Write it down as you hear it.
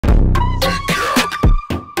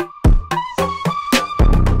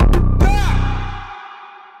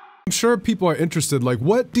sure people are interested. Like,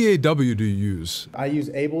 what DAW do you use? I use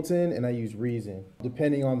Ableton and I use Reason,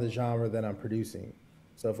 depending on the genre that I'm producing.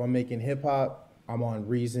 So if I'm making hip hop, I'm on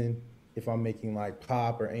Reason. If I'm making like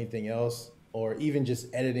pop or anything else, or even just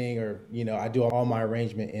editing, or, you know, I do all my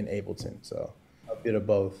arrangement in Ableton. So a bit of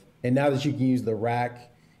both. And now that you can use the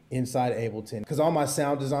rack inside Ableton, because all my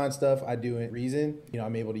sound design stuff I do in Reason, you know,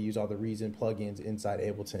 I'm able to use all the Reason plugins inside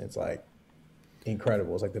Ableton. It's like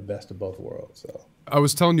incredible. It's like the best of both worlds. So I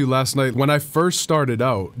was telling you last night, when I first started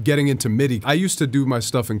out getting into MIDI, I used to do my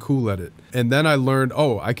stuff in Cool Edit. And then I learned,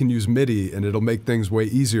 oh, I can use MIDI and it'll make things way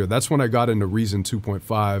easier. That's when I got into Reason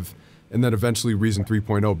 2.5 and then eventually Reason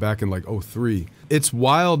 3.0 back in like '03. It's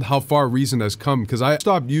wild how far Reason has come, because I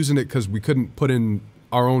stopped using it because we couldn't put in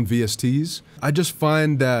our own VSTs. I just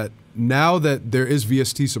find that now that there is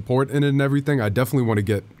VST support in it and everything, I definitely want to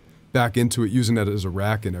get back into it, using it as a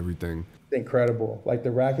rack and everything. Incredible. Like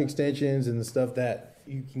the rack extensions and the stuff that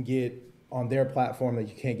you can get on their platform that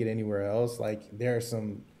you can't get anywhere else. Like there are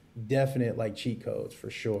some definite like cheat codes for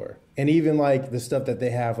sure. And even like the stuff that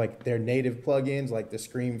they have, like their native plugins, like the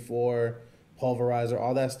Scream 4, Pulverizer,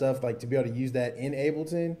 all that stuff, like to be able to use that in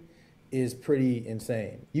Ableton is pretty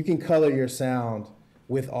insane. You can color your sound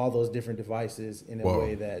with all those different devices in a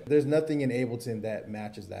way that there's nothing in Ableton that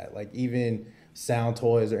matches that. Like even Sound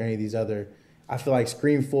Toys or any of these other, I feel like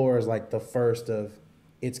Scream 4 is like the first of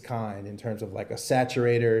its kind in terms of like a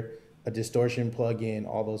saturator, a distortion plugin,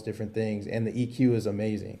 all those different things. And the EQ is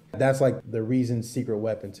amazing. That's like the Reason's secret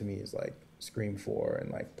weapon to me, is like Scream 4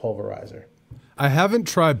 and like Pulverizer. I haven't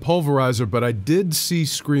tried Pulverizer, but I did see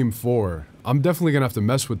Scream 4. I'm definitely gonna have to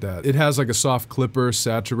mess with that. It has like a soft clipper,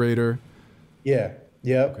 saturator. Yeah,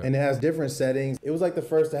 yep, okay. And it has different settings. It was like the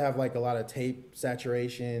first to have like a lot of tape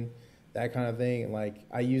saturation, that kind of thing. And like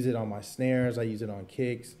I use it on my snares, I use it on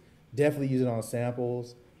kicks, definitely use it on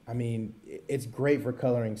samples. I mean, it's great for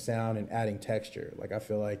coloring sound and adding texture. Like I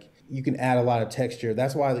feel like you can add a lot of texture.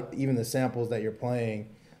 That's why even the samples that you're playing,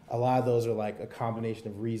 a lot of those are like a combination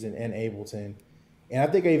of Reason and Ableton. And I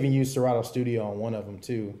think I even used Serato Studio on one of them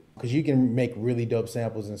too, because you can make really dope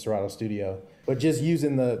samples in Serato Studio. But just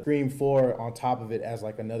using the Scream 4 on top of it as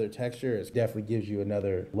like another texture, it definitely gives you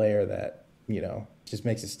another layer that, you know, just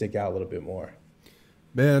makes it stick out a little bit more.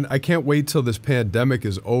 Man, I can't wait till this pandemic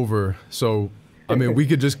is over. So, I mean, we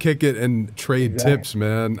could just kick it and trade tips,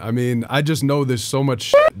 man. I mean, I just know there's so much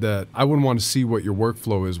shit that I wouldn't want to see what your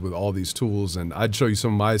workflow is with all these tools, and I'd show you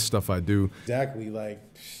some of my stuff I do. Exactly, like,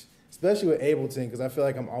 especially with Ableton, because I feel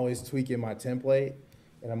like I'm always tweaking my template,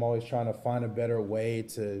 and I'm always trying to find a better way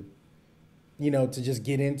to, you know, to just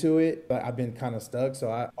get into it. But I've been kind of stuck,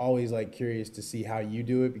 so I always like curious to see how you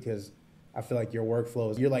do it, because I feel like your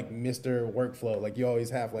workflows, you're like Mr. Workflow. Like you always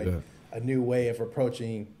have like a new way of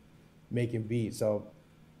approaching making beats. So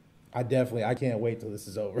I can't wait till this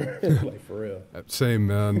is over. Like for real. Same,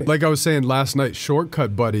 man. Like I was saying last night,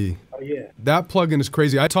 Shortcut Buddy. Oh yeah. That plugin is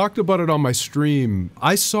crazy. I talked about it on my stream.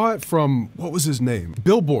 I saw it from, what was his name?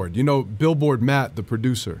 Billboard, you know, Billboard Matt, the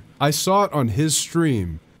producer. I saw it on his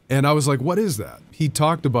stream and I was like, what is that? He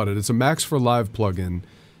talked about it. It's a Max for Live plugin.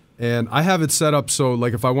 And I have it set up so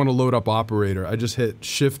like if I want to load up Operator, I just hit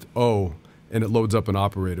Shift O and it loads up an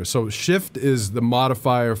Operator. So Shift is the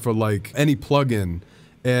modifier for like any plugin.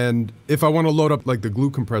 And if I want to load up like the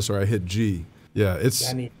glue compressor, I hit G. Yeah, it's...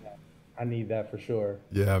 I need that. I need that for sure.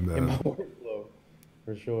 Yeah, man. In my workflow,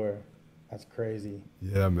 for sure. That's crazy.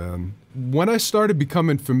 Yeah, man. When I started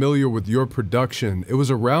becoming familiar with your production, it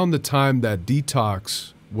was around the time that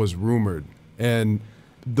Detox was rumored. And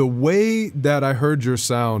the way that I heard your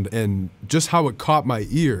sound and just how it caught my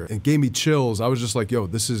ear and gave me chills, I was just like, yo,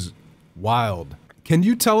 this is wild. Can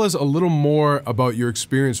you tell us a little more about your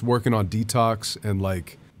experience working on Detox and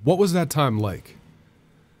like, what was that time like?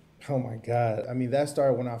 Oh my God. I mean, that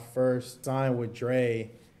started when I first signed with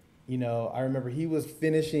Dre. You know, I remember he was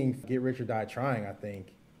finishing Get Rich or Die Trying, I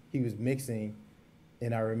think. He was mixing.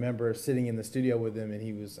 And I remember sitting in the studio with him and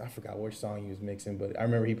he was, I forgot which song he was mixing, but I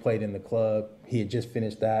remember he played in the club. He had just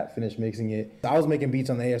finished mixing it. I was making beats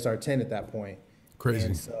on the ASR 10 at that point. Crazy.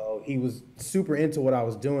 And so he was super into what I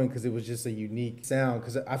was doing because it was just a unique sound.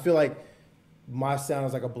 Because I feel like my sound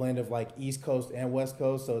is like a blend of like East Coast and West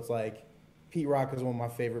Coast. So it's like Pete Rock is one of my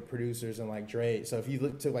favorite producers and like Dre. So if you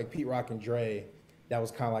look to like Pete Rock and Dre, that was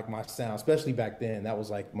kind of like my sound, especially back then. That was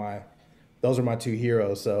like those are my two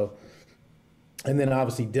heroes. So. And then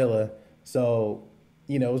obviously Dilla. So,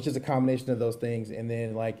 you know, it was just a combination of those things. And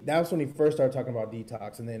then like, that was when he first started talking about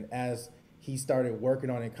Detox. And then as he started working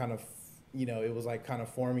on it, kind of, you know, it was like kind of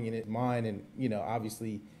forming in his mind. And, you know,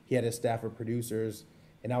 obviously he had his staff of producers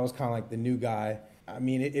and I was kind of like the new guy. I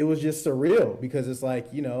mean, it was just surreal because it's like,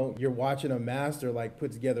 you know, you're watching a master like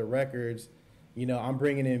put together records, you know, I'm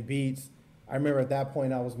bringing in beats. I remember at that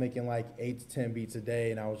point I was making like 8 to 10 beats a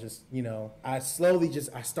day, and I was just, you know, I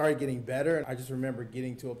started getting better. I just remember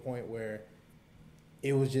getting to a point where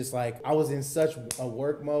it was just like, I was in such a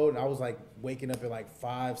work mode. I was like waking up at like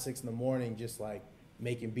 5, 6 in the morning, just like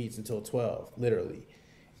making beats until 12, literally.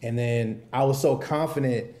 And then I was so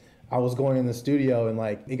confident. I was going in the studio, and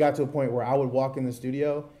like it got to a point where I would walk in the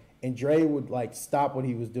studio and Dre would like stop what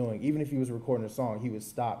he was doing. Even if he was recording a song, he would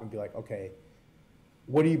stop and be like, okay,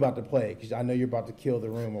 what are you about to play? Because I know you're about to kill the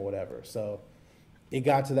room or whatever. So it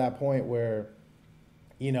got to that point where,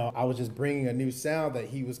 you know, I was just bringing a new sound that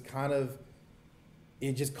he was kind of,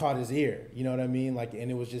 it just caught his ear, you know what I mean? Like, and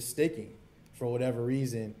it was just sticking for whatever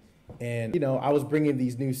reason. And, you know, I was bringing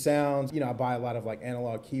these new sounds. You know, I buy a lot of like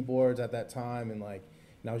analog keyboards at that time, and like,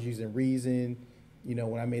 and I was using Reason. You know,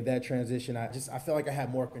 when I made that transition, I felt like I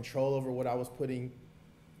had more control over what I was putting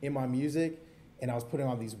in my music, and I was putting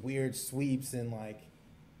on these weird sweeps and like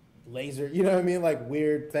laser, you know what I mean? Like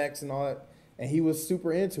weird effects and all that. And he was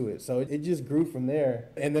super into it. So it just grew from there.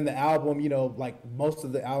 And then the album, you know, like most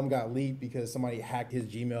of the album got leaked because somebody hacked his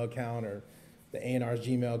Gmail account or the A&R's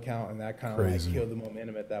Gmail account, and that kind of like killed the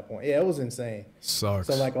momentum at that point. Yeah, it was insane. Sucks.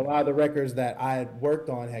 So like a lot of the records that I had worked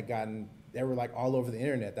on had gotten, they were like all over the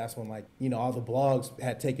internet. That's when like, you know, all the blogs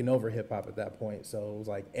had taken over hip hop at that point. So it was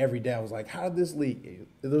like every day I was like, how did this leak?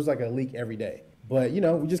 There was like a leak every day. But, you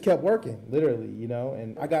know, we just kept working, literally, you know,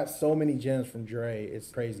 and I got so many gems from Dre. It's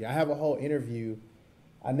crazy. I have a whole interview.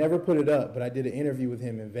 I never put it up, but I did an interview with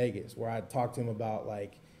him in Vegas where I talked to him about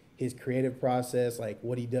like his creative process, like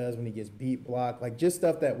what he does when he gets beat blocked, like just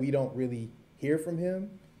stuff that we don't really hear from him.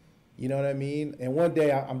 You know what I mean? And one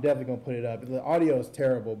day I'm definitely going to put it up. The audio is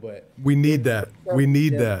terrible, but we need that. We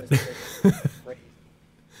need that.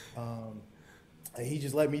 And he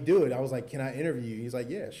just let me do it. I was like, can I interview you? He's like,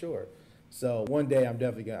 yeah, sure. So one day I'm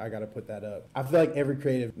definitely I got to put that up. I feel like every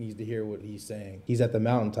creative needs to hear what he's saying. He's at the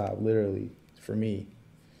mountaintop, literally, for me.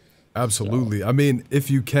 Absolutely. So. I mean, if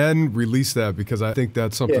you can, release that, because I think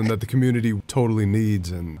that's something that the community totally needs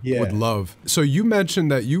and would love. So you mentioned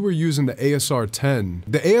that you were using the ASR-10.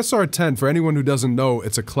 The ASR-10, for anyone who doesn't know,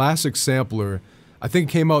 it's a classic sampler. I think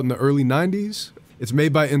it came out in the early 90s. It's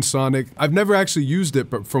made by Insonic. I've never actually used it,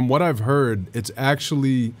 but from what I've heard, it's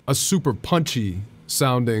actually a super punchy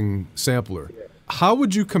sounding sampler. How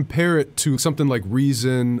would you compare it to something like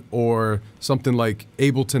Reason or something like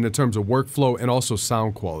Ableton in terms of workflow and also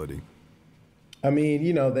sound quality? I mean,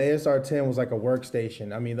 you know, the ASR-10 was like a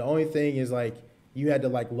workstation. I mean, the only thing is like you had to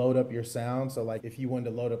like load up your sound. So like if you wanted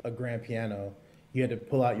to load up a grand piano, you had to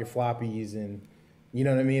pull out your floppies and, you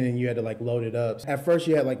know what I mean? And you had to like load it up. At first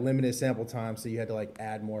you had like limited sample time, so you had to like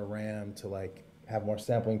add more RAM to like have more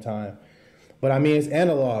sampling time. But I mean, it's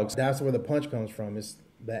analog. That's where the punch comes from. It's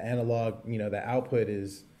the analog, you know, the output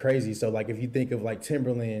is crazy. So like if you think of like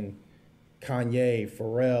Timberland, Kanye,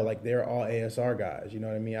 Pharrell, like they're all ASR guys, you know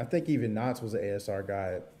what I mean? I think even Knots was an ASR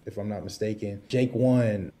guy, if I'm not mistaken. Jake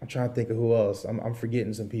One, I'm trying to think of who else. I'm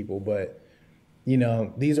forgetting some people, but you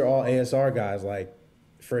know, these are all ASR guys. Like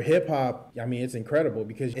for hip hop, I mean, it's incredible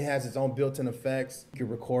because it has its own built-in effects. You can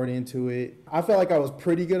record into it. I felt like I was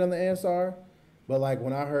pretty good on the ASR. But like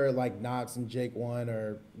when I heard like Knots and Jake One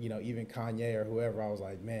or, you know, even Kanye or whoever, I was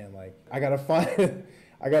like, man, like I gotta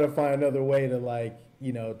find another way to like,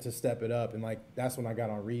 you know, to step it up. And like that's when I got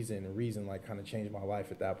on Reason, and Reason like kind of changed my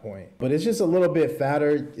life at that point. But it's just a little bit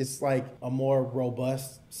fatter. It's like a more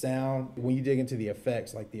robust sound. When you dig into the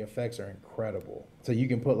effects, like the effects are incredible. So you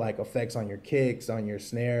can put like effects on your kicks, on your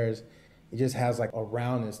snares. It just has like a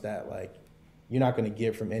roundness that like you're not going to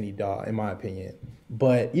get from any DAW, in my opinion.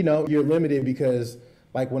 But, you know, you're limited because,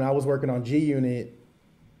 like, when I was working on G Unit,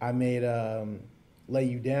 I made Lay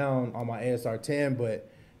You Down on my ASR-10. But,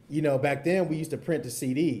 you know, back then we used to print the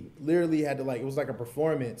CD. Literally had to, like, it was like a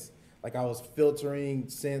performance. Like, I was filtering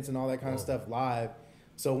synths and all that kind of stuff live.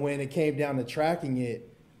 So when it came down to tracking it,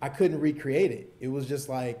 I couldn't recreate it. It was just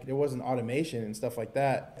like, there wasn't automation and stuff like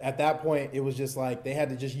that. At that point, it was just like, they had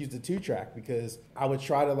to just use the 2-track because I would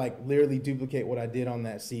try to like literally duplicate what I did on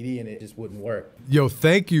that CD and it just wouldn't work. Yo,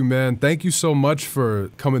 thank you, man. Thank you so much for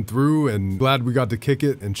coming through, and glad we got to kick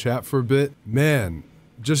it and chat for a bit. Man,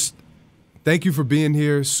 just thank you for being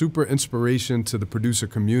here. Super inspiration to the producer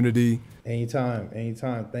community. Anytime,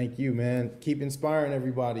 anytime. Thank you, man. Keep inspiring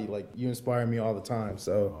everybody. Like, you inspire me all the time.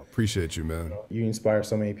 So appreciate you, man. You inspire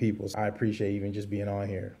so many people. So I appreciate even just being on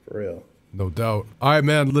here, for real. No doubt. All right,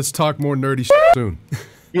 man. Let's talk more nerdy soon.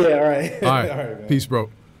 Yeah, all right. All right. All right, man. Peace, bro. All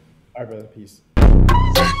right, brother. Peace.